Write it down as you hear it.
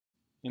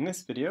In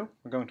this video,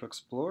 we're going to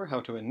explore how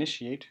to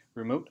initiate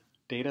remote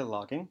data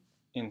logging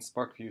in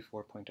SPARKvue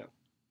 4.0.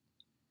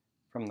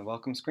 From the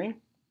welcome screen,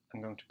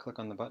 I'm going to click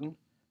on the button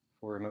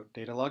for remote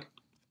data logging.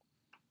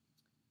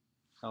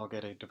 I'll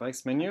get a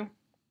device menu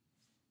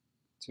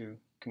to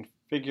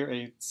configure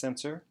a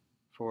sensor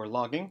for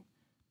logging.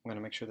 I'm going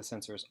to make sure the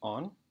sensor is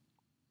on.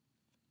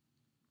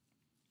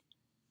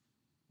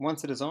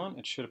 Once it is on,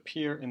 it should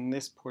appear in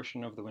this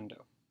portion of the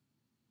window.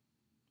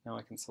 Now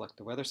I can select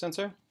the weather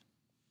sensor,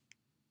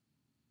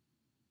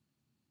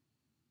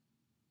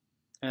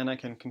 and I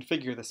can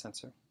configure the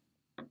sensor.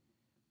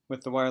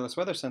 With the wireless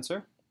weather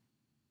sensor,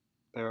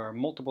 there are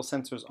multiple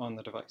sensors on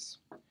the device.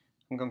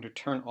 I'm going to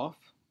turn off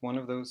one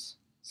of those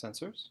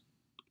sensors.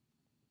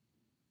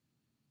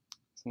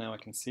 So now I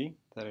can see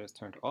that it is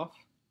turned off.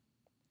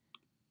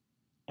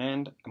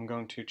 And I'm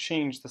going to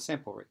change the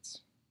sample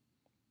rates.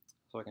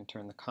 So I can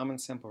turn the common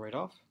sample rate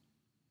off,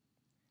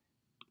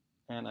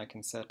 and I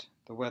can set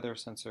the weather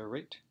sensor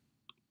rate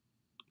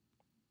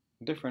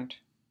different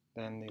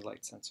than the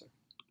light sensor.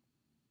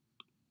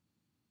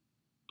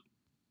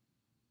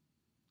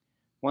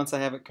 Once I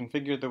have it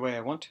configured the way I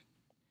want,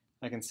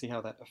 I can see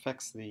how that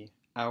affects the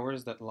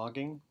hours that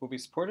logging will be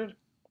supported,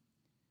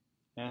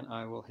 and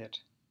I will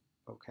hit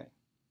OK.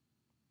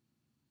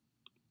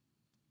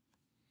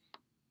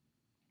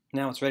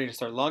 Now it's ready to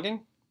start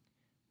logging.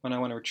 When I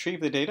want to retrieve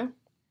the data,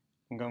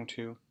 I'm going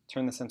to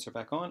turn the sensor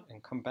back on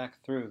and come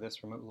back through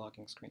this remote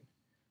logging screen.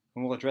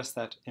 And we'll address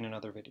that in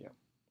another video.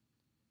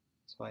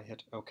 So I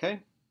hit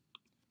OK,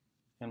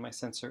 and my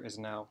sensor is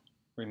now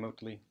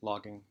remotely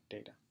logging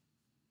data.